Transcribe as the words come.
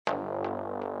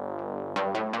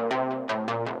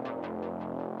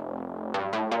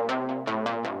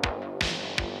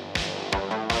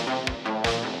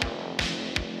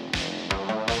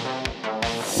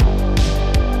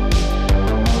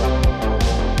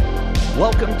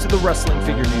Welcome to the Wrestling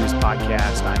Figure News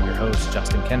Podcast. I'm your host,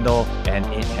 Justin Kendall, and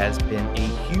it has been a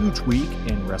huge week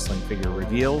in wrestling figure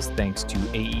reveals thanks to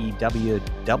AEW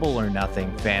Double or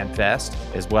Nothing Fan Fest,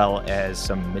 as well as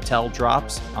some Mattel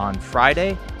drops on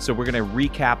Friday. So we're going to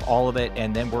recap all of it,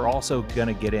 and then we're also going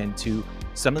to get into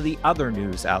some of the other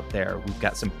news out there. We've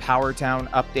got some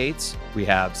PowerTown updates. We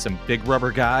have some big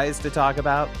rubber guys to talk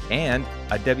about, and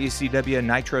a WCW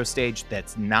Nitro stage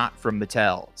that's not from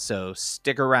Mattel. So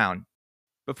stick around.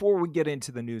 Before we get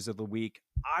into the news of the week,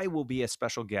 I will be a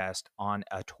special guest on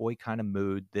A Toy Kind of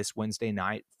Mood this Wednesday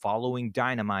night following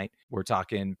Dynamite. We're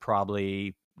talking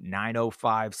probably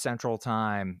 9:05 Central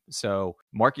Time. So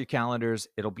mark your calendars.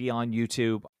 It'll be on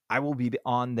YouTube. I will be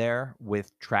on there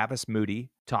with Travis Moody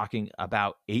talking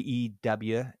about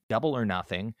AEW Double or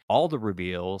Nothing, all the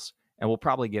reveals, and we'll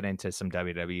probably get into some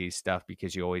WWE stuff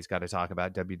because you always got to talk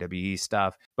about WWE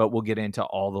stuff. But we'll get into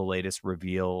all the latest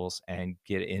reveals and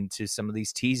get into some of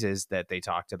these teases that they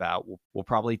talked about. We'll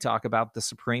probably talk about the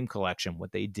Supreme Collection,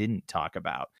 what they didn't talk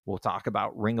about. We'll talk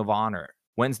about Ring of Honor.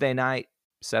 Wednesday night,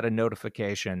 set a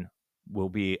notification. We'll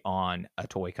be on A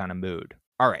Toy Kind of Mood.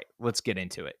 All right, let's get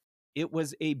into it. It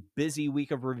was a busy week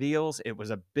of reveals. It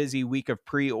was a busy week of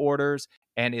pre-orders,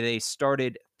 and they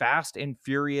started fast and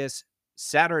furious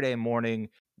Saturday morning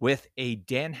with a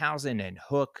Danhausen and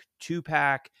Hook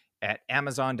 2-pack at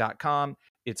Amazon.com.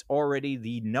 It's already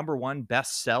the #1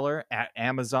 bestseller at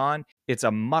Amazon. It's a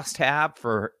must-have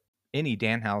for any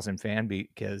Danhausen fan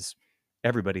because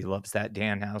everybody loves that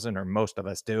Danhausen, or most of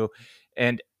us do.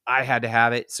 And I had to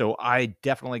have it, so I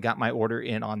definitely got my order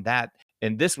in on that.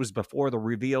 And this was before the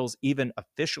reveals even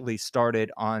officially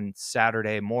started on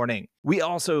Saturday morning. We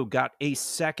also got a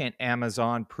second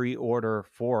Amazon pre-order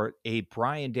for a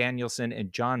Bryan Danielson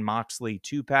and Jon Moxley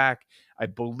 2-pack. I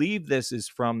believe this is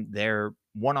from their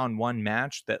one-on-one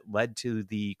match that led to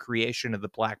the creation of the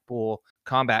Blackpool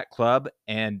Combat Club.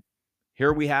 And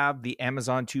here we have the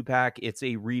Amazon 2-pack. It's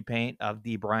a repaint of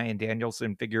the Bryan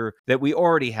Danielson figure that we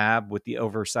already have with the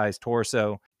oversized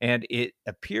torso. And it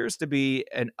appears to be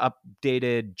an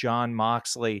updated Jon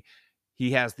Moxley.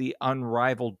 He has the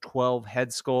unrivaled 12 head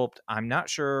sculpt. I'm not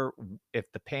sure if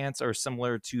the pants are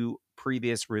similar to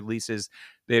previous releases.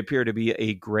 They appear to be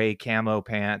a gray camo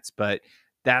pants, but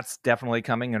that's definitely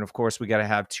coming. And of course, we got to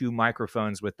have 2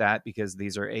 microphones with that because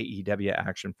these are AEW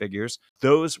action figures.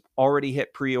 Those already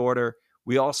hit pre-order.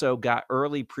 We also got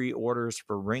early pre-orders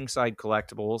for Ringside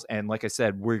Collectibles. And like I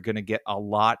said, we're going to get a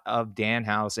lot of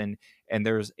Danhausen. And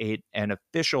there's an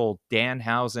official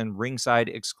Danhausen Ringside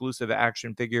exclusive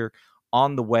action figure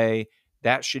on the way.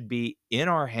 That should be in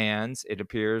our hands, it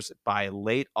appears, by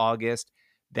late August.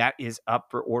 That is up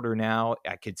for order now.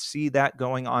 I could see that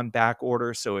going on back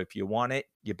order. So if you want it,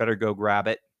 you better go grab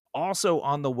it. Also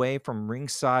on the way from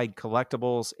Ringside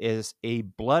Collectibles is a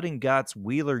Blood and Guts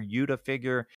Wheeler Yuta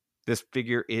figure. This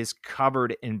figure is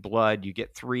covered in blood. You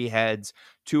get 3 heads.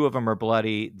 2 of them are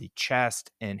bloody. The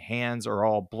chest and hands are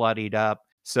all bloodied up.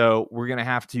 So we're going to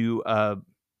have to, I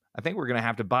think we're going to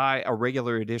have to buy a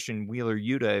regular edition Wheeler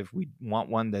Yuta if we want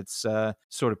one that's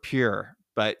sort of pure.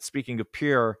 But speaking of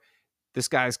pure, this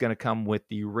guy's going to come with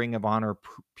the Ring of Honor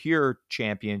Pure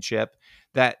Championship.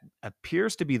 That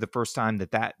appears to be the first time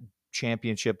that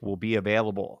championship will be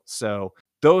available. So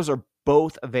those are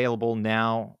both available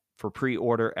now for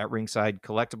pre-order at Ringside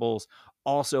Collectibles.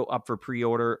 Also up for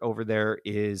pre-order over there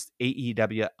is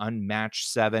AEW Unmatched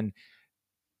 7.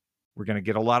 We're going to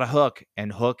get a lot of Hook,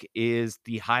 and Hook is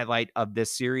the highlight of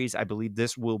this series. I believe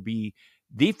this will be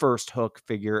the first Hook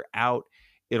figure out.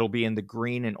 It'll be in the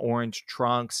green and orange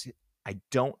trunks. I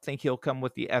don't think he'll come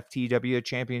with the FTW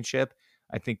Championship.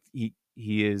 I think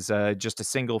he is just a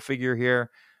single figure here,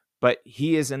 but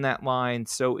he is in that line.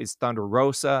 So is Thunder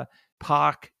Rosa,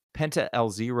 Pac, Penta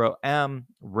L0M,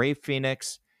 Ray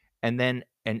Phoenix, and then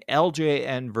an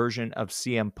LJN version of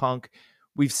CM Punk.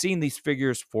 We've seen these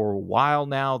figures for a while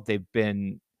now. They've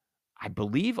been, I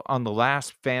believe, on the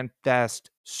last Fan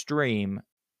Fest stream,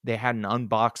 they had an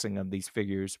unboxing of these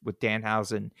figures with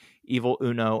Danhausen, Evil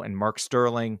Uno, and Mark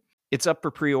Sterling. It's up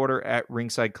for pre-order at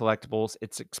Ringside Collectibles.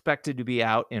 It's expected to be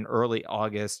out in early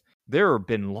August. There have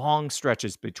been long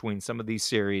stretches between some of these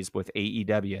series with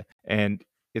AEW, and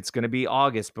it's going to be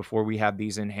August before we have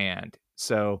these in hand.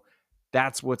 So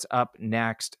that's what's up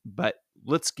next. But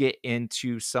let's get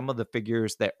into some of the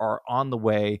figures that are on the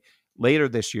way later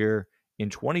this year in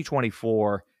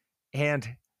 2024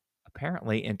 and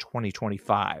apparently in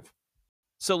 2025.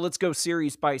 So let's go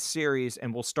series by series,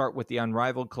 and we'll start with the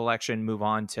Unrivaled Collection, move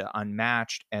on to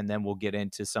Unmatched, and then we'll get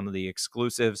into some of the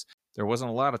exclusives. There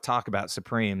wasn't a lot of talk about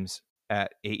Supremes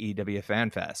at AEW Fan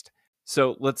Fest.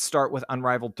 So let's start with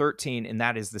Unrivaled 13, and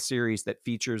that is the series that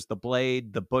features the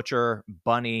Blade, the Butcher,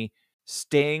 Bunny,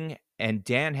 Sting, and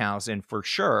Danhausen for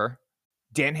sure.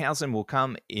 Danhausen will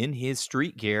come in his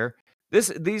street gear.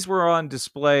 These were on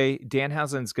display.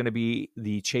 Danhausen's going to be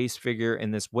the chase figure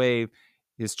in this wave.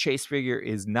 His chase figure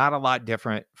is not a lot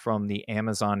different from the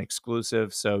Amazon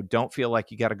exclusive, so don't feel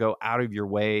like you got to go out of your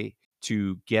way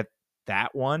to get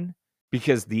that one,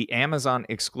 because the Amazon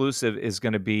exclusive is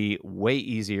going to be way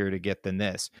easier to get than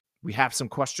this. We have some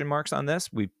question marks on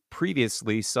this. We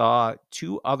previously saw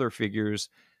two other figures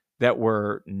that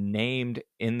were named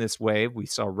in this wave. We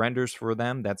saw renders for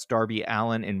them. That's Darby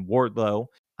Allin and Wardlow.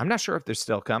 I'm not sure if they're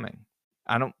still coming.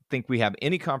 I don't think we have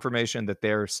any confirmation that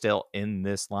they're still in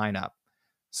this lineup.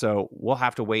 So we'll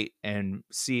have to wait and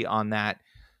see on that.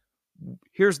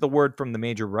 Here's the word from the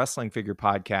Major Wrestling Figure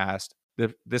Podcast.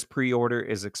 This pre-order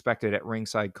is expected at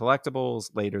Ringside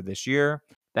Collectibles later this year.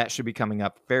 That should be coming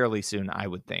up fairly soon, I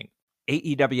would think.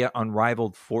 AEW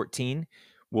Unrivaled 14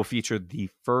 will feature the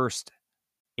first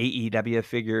AEW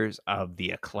figures of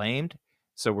the Acclaimed.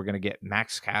 So we're going to get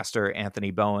Max Caster, Anthony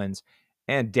Bowens,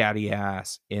 and Daddy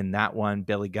Ass in that one.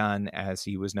 Billy Gunn, as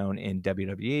he was known in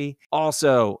WWE.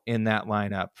 Also in that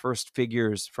lineup, first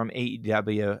figures from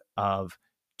AEW of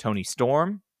Toni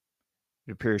Storm.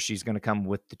 It appears she's going to come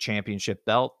with the championship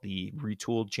belt, the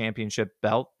retooled championship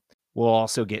belt. We'll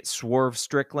also get Swerve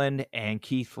Strickland and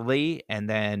Keith Lee, and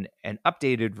then an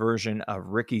updated version of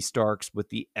Ricky Starks with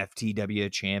the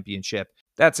FTW Championship.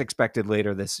 That's expected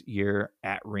later this year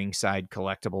at Ringside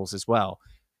Collectibles as well.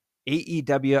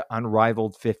 AEW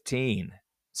Unrivaled 15.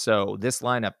 So this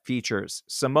lineup features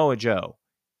Samoa Joe,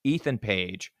 Ethan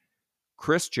Page,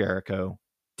 Chris Jericho,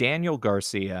 Daniel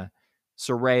Garcia,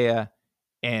 Saraya,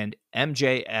 and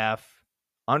MJF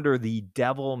under the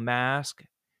Devil Mask.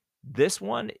 This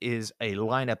one is a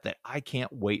lineup that I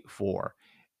can't wait for,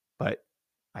 but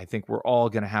I think we're all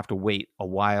going to have to wait a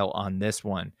while on this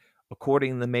one.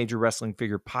 According to the Major Wrestling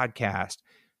Figure Podcast,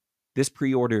 this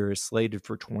pre-order is slated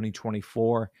for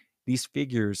 2024. These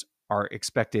figures are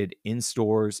expected in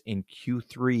stores in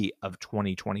Q3 of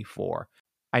 2024.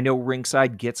 I know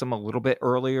Ringside gets them a little bit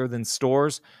earlier than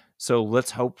stores, so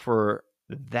let's hope for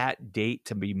that date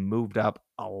to be moved up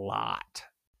a lot.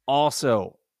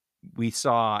 Also, we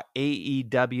saw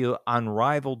AEW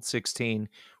Unrivaled 16.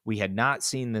 We had not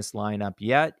seen this lineup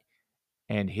yet.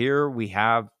 And here we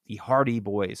have the Hardy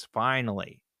Boys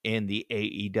finally in the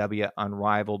AEW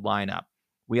Unrivaled lineup.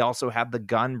 We also have the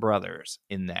Gunn Brothers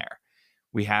in there.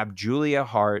 We have Julia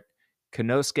Hart,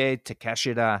 Konosuke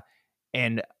Takeshita,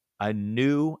 and a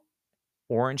new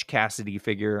Orange Cassidy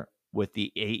figure with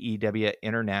the AEW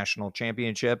International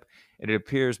Championship. It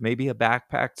appears maybe a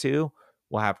backpack too.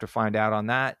 We'll have to find out on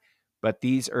that. But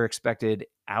these are expected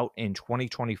out in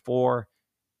 2024,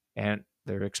 and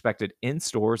they're expected in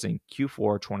stores in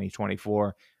Q4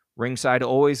 2024. Ringside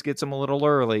always gets them a little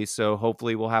early, so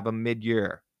hopefully we'll have them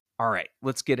mid-year. All right,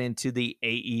 let's get into the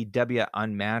AEW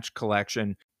Unmatched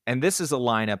collection. And this is a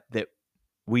lineup that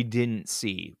we didn't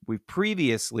see. We've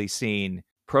previously seen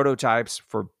prototypes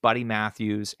for Buddy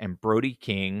Matthews and Brody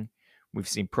King. We've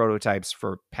seen prototypes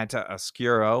for Penta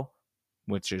Oscuro,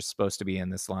 which is supposed to be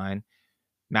in this line.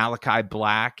 Malachi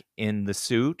Black in the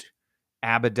suit,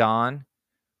 Abaddon,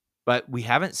 but we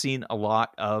haven't seen a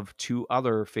lot of two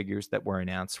other figures that were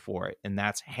announced for it, and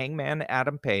that's Hangman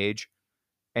Adam Page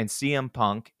and CM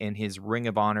Punk in his Ring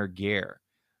of Honor gear.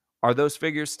 Are those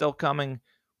figures still coming?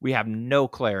 We have no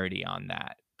clarity on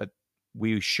that, but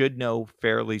we should know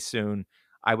fairly soon.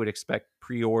 I would expect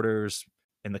pre-orders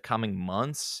in the coming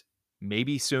months,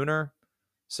 maybe sooner,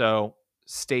 so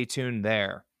stay tuned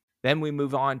there. Then we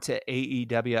move on to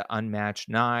AEW Unmatched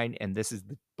 9, and this is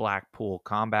the Blackpool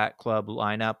Combat Club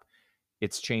lineup.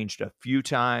 It's changed a few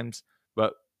times,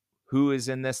 but who is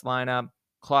in this lineup?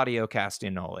 Claudio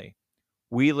Castagnoli.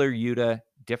 Wheeler Yuta,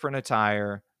 different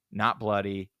attire, not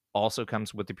bloody, also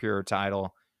comes with the pure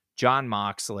title. John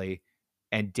Moxley,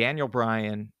 and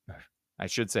Brian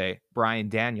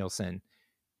Danielson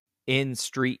in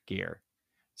street gear.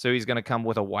 So he's going to come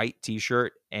with a white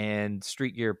t-shirt and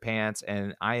street gear pants,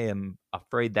 and I am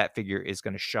afraid that figure is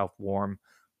going to shelf warm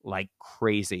like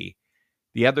crazy.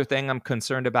 The other thing I'm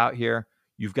concerned about here,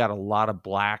 you've got a lot of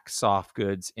black soft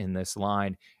goods in this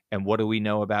line, and what do we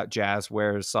know about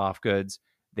Jazzware's soft goods?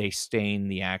 They stain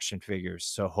the action figures,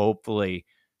 so hopefully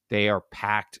they are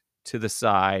packed to the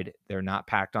side. They're not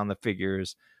packed on the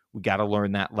figures. We got to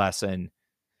learn that lesson.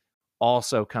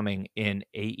 Also coming in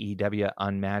AEW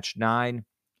Unmatched 9,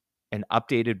 an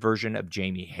updated version of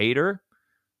Jamie Hayter.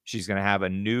 She's going to have a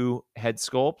new head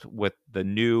sculpt with the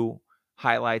new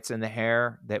highlights in the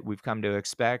hair that we've come to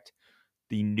expect.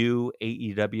 The new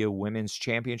AEW Women's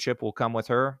Championship will come with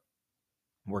her.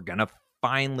 We're going to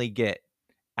finally get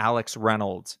Alex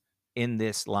Reynolds in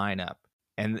this lineup,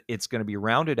 and it's going to be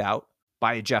rounded out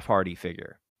by a Jeff Hardy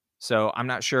figure. So I'm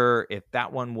not sure if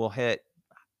that one will hit.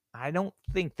 I don't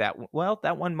think that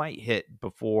one might hit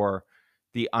before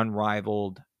the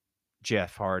Unrivaled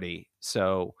Jeff Hardy.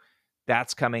 So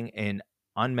that's coming in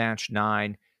Unmatched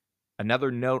 9.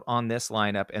 Another note on this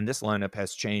lineup, and this lineup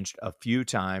has changed a few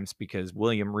times because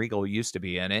William Regal used to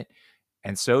be in it,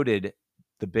 and so did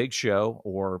the Big Show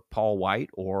or Paul White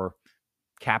or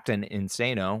Captain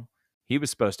Insano. He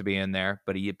was supposed to be in there,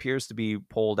 but he appears to be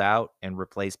pulled out and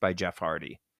replaced by Jeff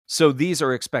Hardy. So these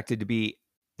are expected to be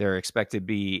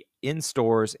in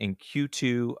stores in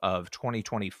Q2 of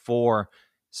 2024.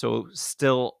 So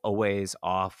still a ways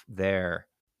off there.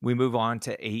 We move on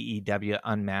to AEW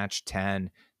Unmatched 10.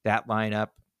 That lineup,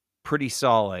 pretty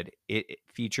solid. It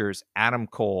features Adam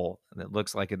Cole, and it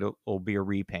looks like it will be a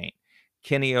repaint.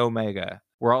 Kenny Omega.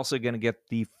 We're also going to get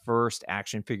the first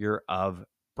action figure of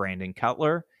Brandon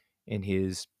Cutler in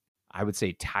his, I would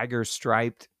say, tiger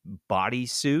striped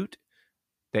bodysuit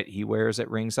that he wears at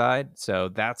ringside. So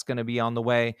that's going to be on the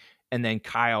way. And then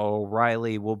Kyle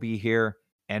O'Reilly will be here.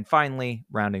 And finally,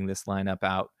 rounding this lineup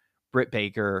out, Britt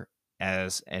Baker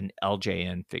as an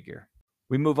LJN figure.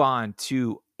 We move on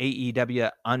to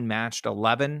AEW Unmatched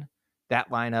 11. That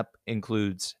lineup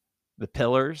includes the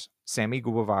Pillars, Sammy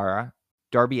Guevara,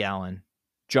 Darby Allin,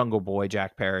 Jungle Boy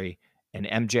Jack Perry, and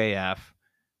MJF.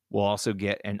 We'll also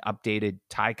get an updated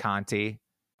Ty Conti.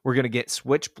 We're going to get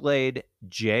Switchblade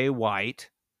Jay White.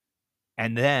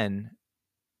 And then,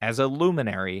 as a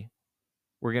luminary,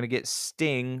 we're going to get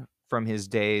Sting from his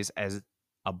days as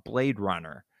a Blade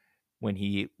Runner when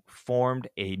he formed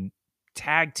a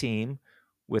tag team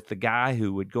with the guy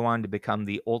who would go on to become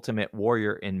the Ultimate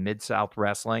Warrior in Mid-South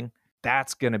Wrestling.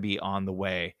 That's going to be on the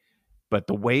way. But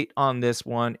the wait on this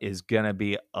one is going to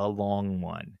be a long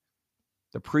one.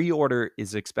 The pre-order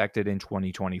is expected in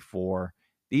 2024.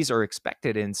 These are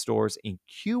expected in stores in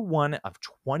Q1 of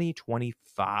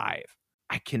 2025.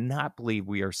 I cannot believe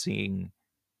we are seeing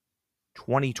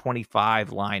 2025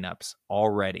 lineups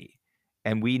already.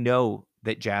 And we know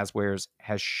that Jazzwares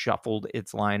has shuffled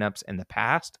its lineups in the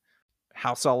past.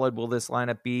 How solid will this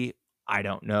lineup be? I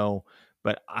don't know.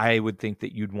 But I would think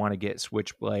that you'd want to get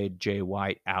Switchblade Jay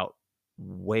White out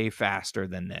way faster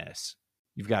than this.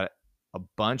 You've got a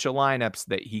bunch of lineups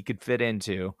that he could fit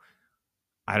into.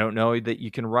 I don't know that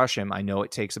you can rush him. I know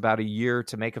it takes about a year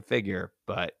to make a figure,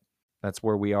 but that's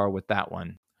where we are with that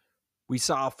one. We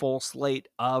saw a full slate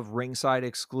of ringside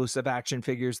exclusive action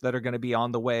figures that are going to be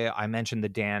on the way. I mentioned the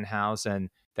Danhausen.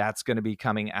 That's going to be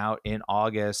coming out in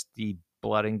August. The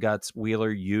Blood and Guts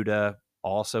Wheeler Yuta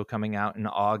also coming out in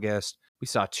August. We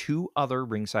saw 2 other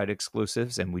ringside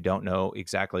exclusives, and we don't know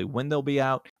exactly when they'll be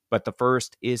out. But the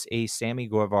first is a Sammy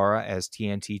Guevara as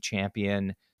TNT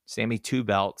champion. Sammy 2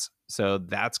 belts. So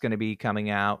that's going to be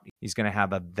coming out. He's going to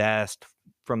have a vest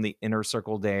from the Inner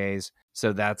Circle days.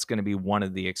 So that's going to be one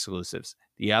of the exclusives.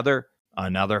 The other,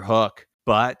 another hook.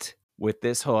 But with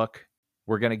this hook,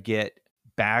 we're going to get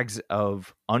bags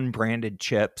of unbranded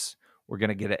chips. We're going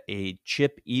to get a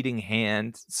chip eating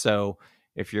hand. So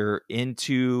if you're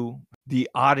into the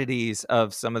oddities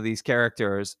of some of these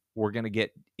characters, we're going to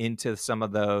get into some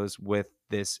of those with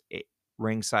this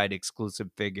ringside exclusive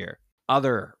figure.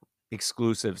 Other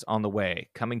exclusives on the way,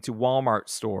 coming to Walmart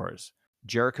stores.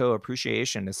 Jericho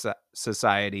Appreciation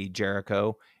Society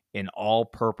Jericho in all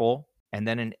purple, and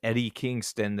then an Eddie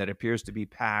Kingston that appears to be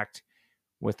packed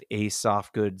with a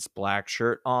soft goods black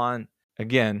shirt on.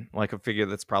 Again, like a figure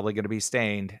that's probably going to be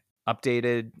stained.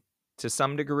 Updated to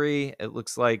some degree. It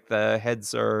looks like the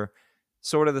heads are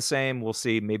sort of the same. We'll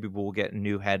see. Maybe we'll get a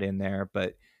new head in there,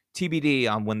 but TBD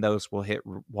on when those will hit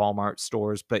Walmart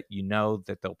stores. But you know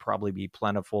that they'll probably be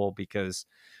plentiful because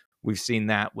we've seen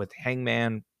that with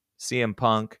Hangman, CM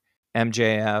Punk,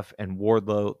 MJF, and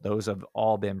Wardlow. Those have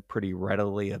all been pretty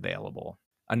readily available.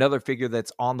 Another figure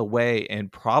that's on the way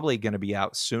and probably going to be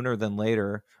out sooner than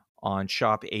later on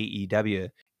Shop AEW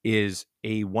is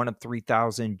a 1 of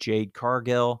 3,000 Jade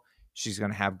Cargill. She's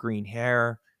going to have green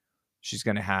hair. She's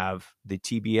going to have the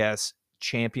TBS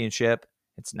championship.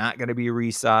 It's not going to be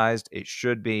resized. It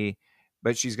should be,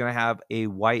 but she's going to have a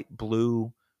white,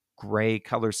 blue, gray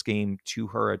color scheme to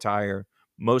her attire,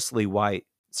 mostly white.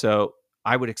 So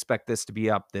I would expect this to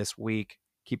be up this week.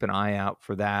 Keep an eye out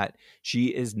for that. She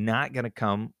is not going to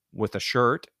come with a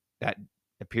shirt. That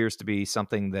appears to be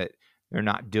something that they're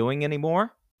not doing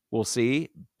anymore. We'll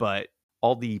see. But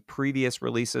all the previous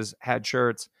releases had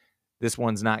shirts. This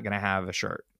one's not going to have a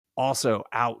shirt. Also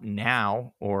out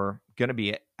now, or going to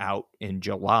be out in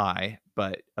July,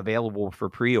 but available for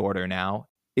pre-order now,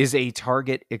 is a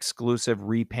Target exclusive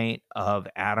repaint of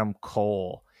Adam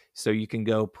Cole. So you can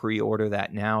go pre-order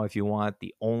that now if you want.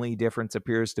 The only difference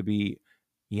appears to be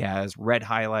he has red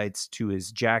highlights to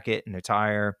his jacket and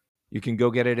attire. You can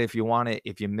go get it if you want it.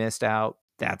 If you missed out,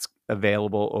 that's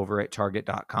available over at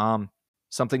Target.com.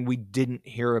 Something we didn't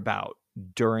hear about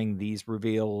during these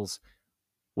reveals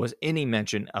was any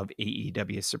mention of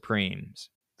AEW Supremes.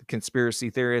 The conspiracy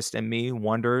theorist in me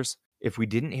wonders if we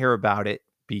didn't hear about it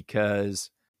because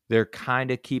they're kind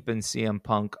of keeping CM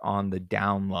Punk on the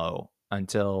down low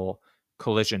until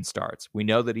Collision starts. We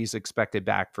know that he's expected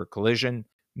back for Collision.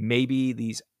 Maybe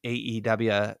these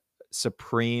AEW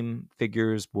Supreme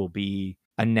figures will be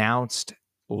announced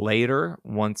later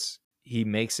once he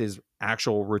makes his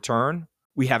actual return.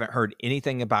 We haven't heard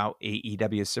anything about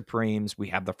AEW Supremes. We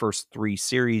have the first 3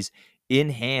 series in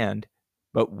hand,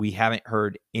 but we haven't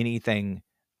heard anything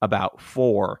about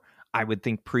 4. I would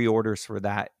think pre-orders for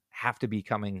that have to be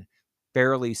coming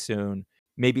fairly soon,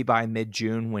 maybe by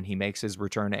mid-June when he makes his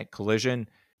return at Collision.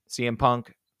 CM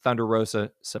Punk, Thunder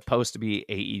Rosa, supposed to be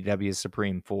AEW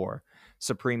Supreme 4.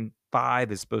 Supreme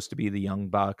 5 is supposed to be the Young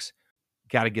Bucks.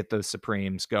 Got to get those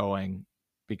Supremes going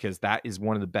because that is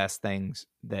one of the best things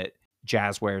that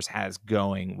Jazzwares has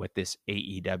going with this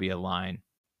AEW line.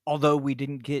 Although we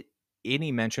didn't get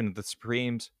any mention of the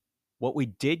Supremes, what we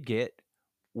did get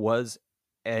was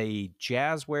a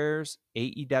Jazzwares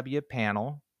AEW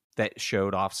panel that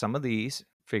showed off some of these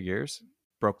figures,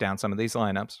 broke down some of these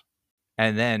lineups,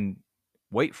 and then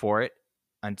wait for it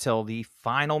until the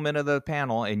final minute of the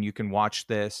panel, and you can watch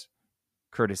this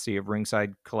courtesy of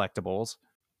Ringside Collectibles,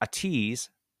 a tease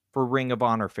for Ring of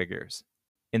Honor figures.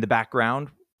 In the background,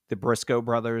 the Briscoe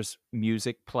brothers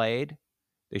music played.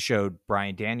 They showed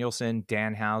Bryan Danielson,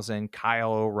 Danhausen,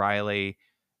 Kyle O'Reilly,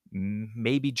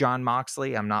 maybe Jon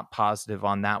Moxley. I'm not positive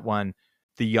on that one.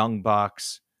 The Young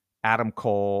Bucks, Adam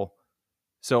Cole.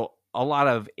 So a lot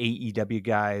of AEW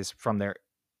guys from their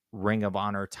Ring of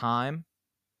Honor time.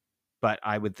 But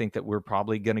I would think that we're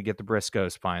probably going to get the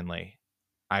Briscoes finally.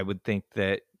 I would think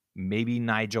that maybe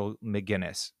Nigel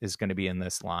McGuinness is going to be in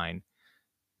this line.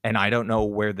 And I don't know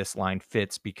where this line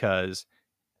fits because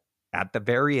at the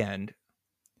very end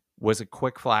was a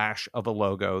quick flash of a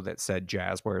logo that said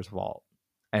Jazzwares Vault.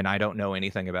 And I don't know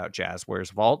anything about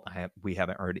Jazzwares Vault. We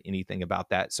haven't heard anything about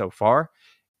that so far.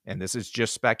 And this is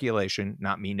just speculation,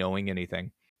 not me knowing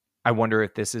anything. I wonder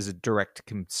if this is a direct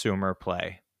consumer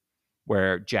play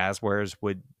where Jazzwares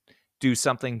would do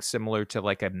something similar to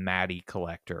like a Maddie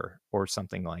collector or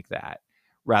something like that.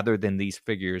 Rather than these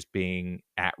figures being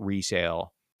at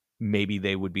resale, maybe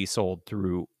they would be sold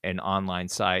through an online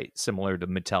site similar to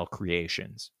Mattel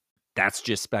Creations. That's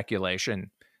just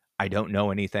speculation. I don't know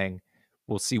anything.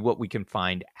 We'll see what we can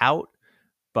find out,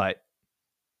 but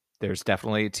there's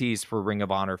definitely a tease for Ring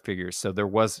of Honor figures. So there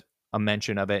was a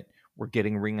mention of it. We're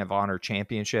getting Ring of Honor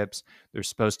championships. There's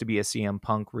supposed to be a CM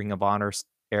Punk Ring of Honor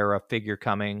era figure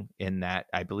coming in that.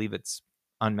 I believe it's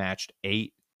Unmatched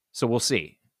 8. So we'll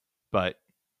see. But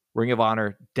Ring of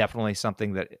Honor, definitely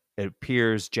something that it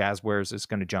appears Jazzwares is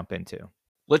going to jump into.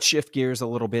 Let's shift gears a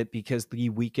little bit because the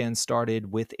weekend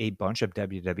started with a bunch of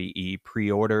WWE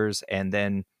pre-orders, and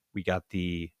then we got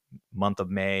the month of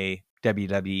May,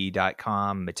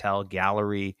 WWE.com, Mattel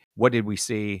Gallery. What did we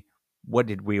see? What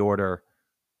did we order?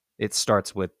 It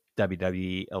starts with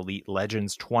WWE Elite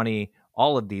Legends 20.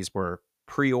 All of these were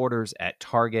pre-orders at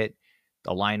Target.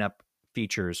 The lineup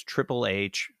features Triple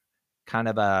H, kind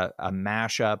of a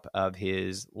mashup of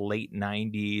his late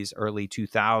 90s, early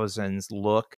 2000s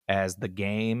look as the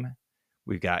Game.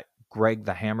 We've got Greg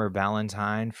the Hammer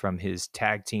Valentine from his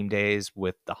tag team days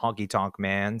with the Honky Tonk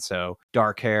Man. So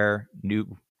dark hair,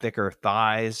 new thicker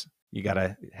thighs. You got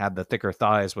to have the thicker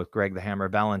thighs with Greg the Hammer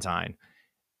Valentine.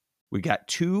 We got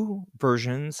 2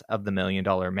 versions of the $1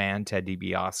 Million Man, Ted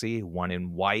DiBiase, one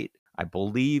in white, I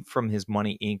believe from his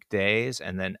Money Inc. days,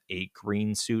 and then a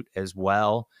green suit as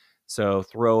well. So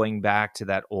throwing back to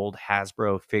that old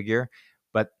Hasbro figure,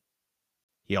 but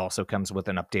he also comes with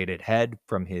an updated head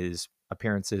from his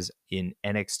appearances in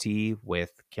NXT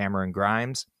with Cameron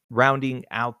Grimes. Rounding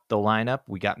out the lineup,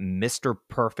 we got Mr.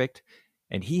 Perfect,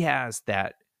 and he has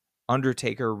that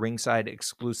Undertaker ringside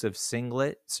exclusive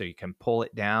singlet, so you can pull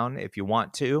it down if you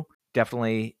want to.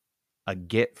 Definitely a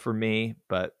get for me,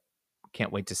 but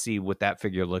can't wait to see what that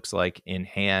figure looks like in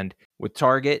hand. With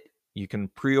Target, you can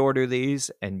pre-order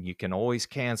these, and you can always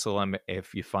cancel them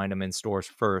if you find them in stores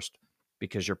first,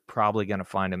 because you're probably going to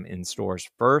find them in stores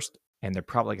first, and they're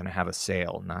probably going to have a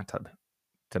sale, not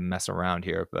to mess around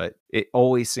here, but it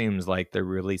always seems like they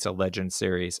release a Legend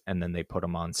series, and then they put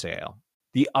them on sale.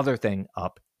 The other thing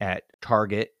up at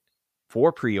Target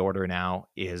for pre-order now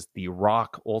is the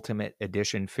Rock Ultimate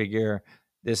Edition figure.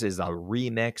 This is a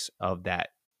remix of that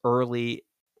early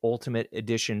Ultimate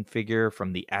Edition figure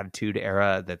from the Attitude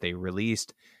Era that they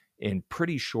released in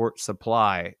pretty short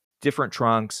supply. Different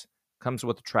trunks, comes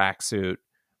with a tracksuit,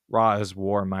 Raw as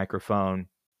War microphone,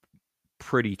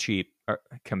 pretty cheap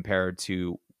compared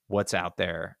to what's out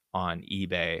there on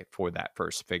eBay for that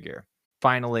first figure.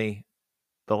 Finally,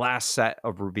 the last set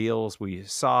of reveals we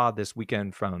saw this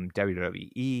weekend from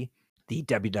WWE, the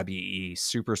WWE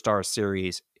Superstar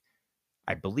Series.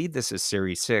 I believe this is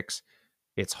Series 6.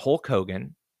 It's Hulk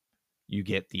Hogan. You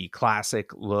get the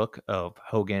classic look of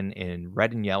Hogan in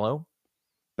red and yellow.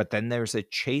 But then there's a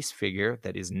chase figure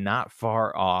that is not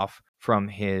far off from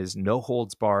his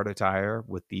no-holds-barred attire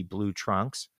with the blue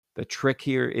trunks. The trick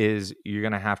here is you're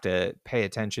going to have to pay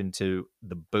attention to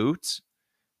the boots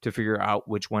to figure out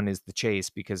which one is the chase,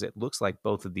 because it looks like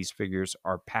both of these figures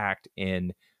are packed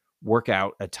in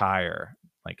workout attire,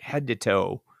 like head to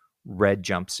toe, red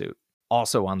jumpsuit.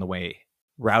 Also on the way,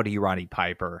 Rowdy Roddy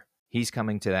Piper. He's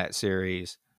coming to that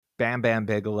series. Bam Bam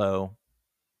Bigelow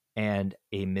and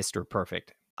a Mr.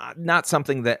 Perfect. Not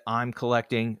something that I'm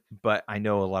collecting, but I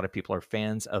know a lot of people are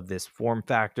fans of this form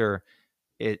factor.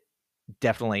 It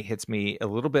definitely hits me a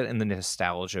little bit in the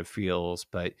nostalgia feels,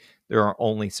 but there are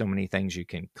only so many things you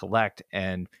can collect.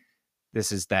 And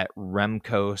this is that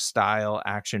Remco style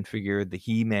action figure, the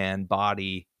He-Man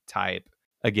body type.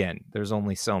 Again, there's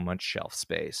only so much shelf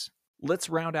space. Let's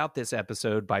round out this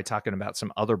episode by talking about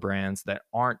some other brands that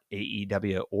aren't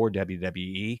AEW or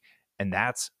WWE, and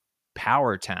that's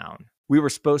PowerTown. We were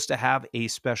supposed to have a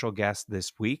special guest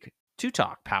this week to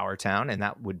talk PowerTown, and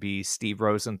that would be Steve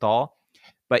Rosenthal,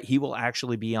 but he will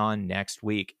actually be on next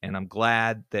week. And I'm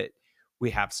glad that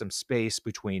we have some space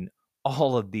between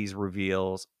all of these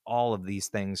reveals, all of these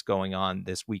things going on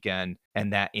this weekend,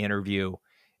 and that interview.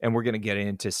 And we're going to get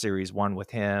into Series 1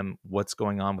 with him, what's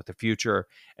going on with the future,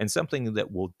 and something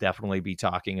that we'll definitely be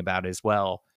talking about as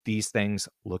well. These things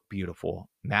look beautiful.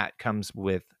 Matt comes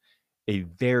with a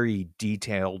very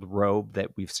detailed robe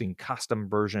that we've seen custom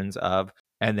versions of.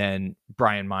 And then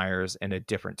Brian Myers in a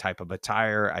different type of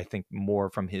attire, I think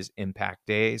more from his Impact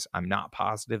days. I'm not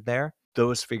positive there.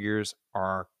 Those figures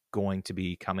are going to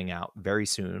be coming out very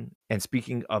soon. And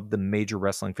speaking of the Major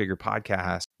Wrestling Figure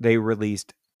Podcast, they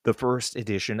released the first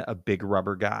edition of Big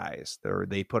Rubber Guys.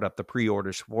 They put up the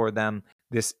pre-orders for them.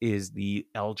 This is the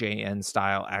LJN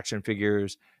style action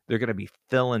figures. They're going to be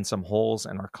filling some holes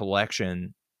in our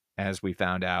collection, as we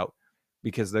found out,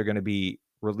 because they're going to be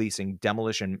releasing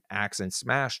Demolition Axe and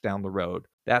Smash down the road.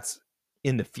 That's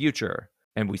in the future.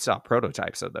 And we saw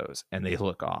prototypes of those and they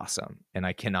look awesome. And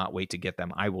I cannot wait to get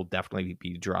them. I will definitely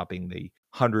be dropping the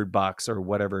 $100 or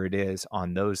whatever it is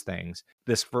on those things.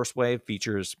 This first wave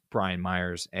features Brian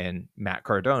Myers and Matt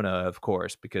Cardona, of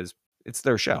course, because it's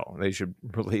their show. They should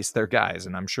release their guys,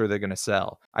 and I'm sure they're going to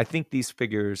sell. I think these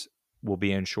figures will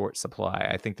be in short supply.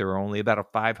 I think there are only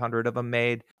about 500 of them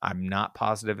made. I'm not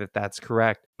positive if that's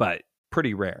correct, but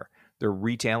pretty rare. They're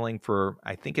retailing for,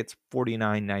 I think it's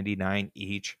 $49.99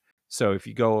 each. So if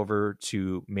you go over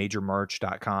to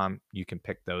majormerch.com, you can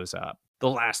pick those up. The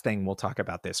last thing we'll talk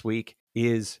about this week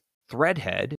is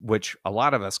Threadhead, which a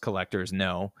lot of us collectors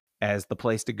know as the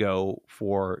place to go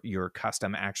for your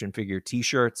custom action figure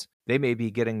t-shirts. They may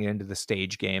be getting into the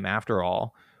stage game after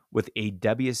all, with a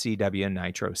WCW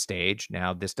Nitro stage.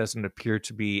 Now, this doesn't appear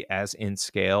to be as in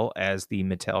scale as the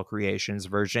Mattel Creations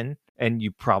version, and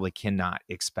you probably cannot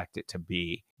expect it to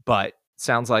be. But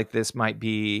sounds like this might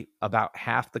be about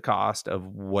half the cost of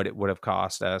what it would have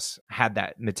cost us had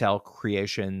that Mattel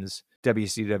Creations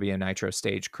WCW Nitro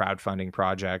stage crowdfunding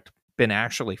project been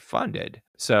actually funded.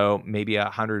 So maybe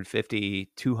 $150,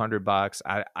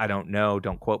 $200. I don't know.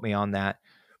 Don't quote me on that.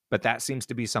 But that seems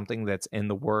to be something that's in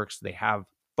the works. They have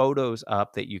photos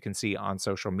up that you can see on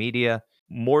social media.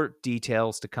 More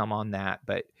details to come on that.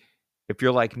 But if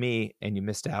you're like me and you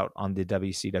missed out on the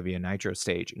WCW Nitro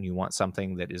stage and you want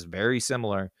something that is very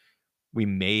similar, we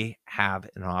may have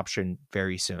an option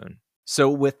very soon. So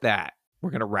with that,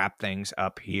 we're going to wrap things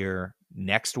up here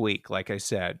next week. Like I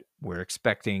said, we're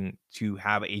expecting to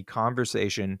have a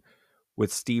conversation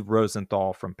with Steve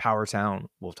Rosenthal from PowerTown.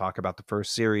 We'll talk about the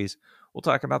first series. We'll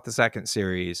talk about the second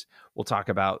series. We'll talk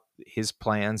about his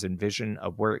plans and vision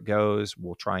of where it goes.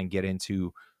 We'll try and get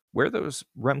into where those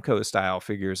Remco style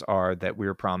figures are that we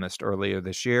were promised earlier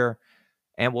this year.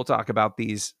 And we'll talk about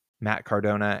these Matt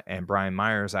Cardona and Brian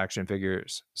Myers action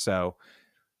figures. So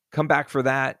come back for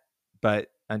that. But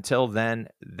until then,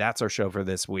 that's our show for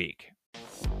this week.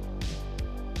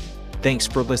 Thanks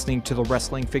for listening to the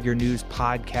Wrestling Figure News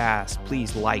podcast.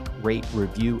 Please like, rate,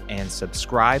 review, and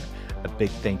subscribe. A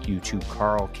big thank you to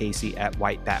Carl Casey at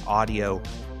White Bat Audio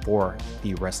for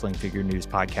the Wrestling Figure News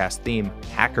podcast theme,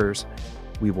 Hackers.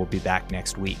 We will be back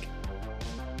next week.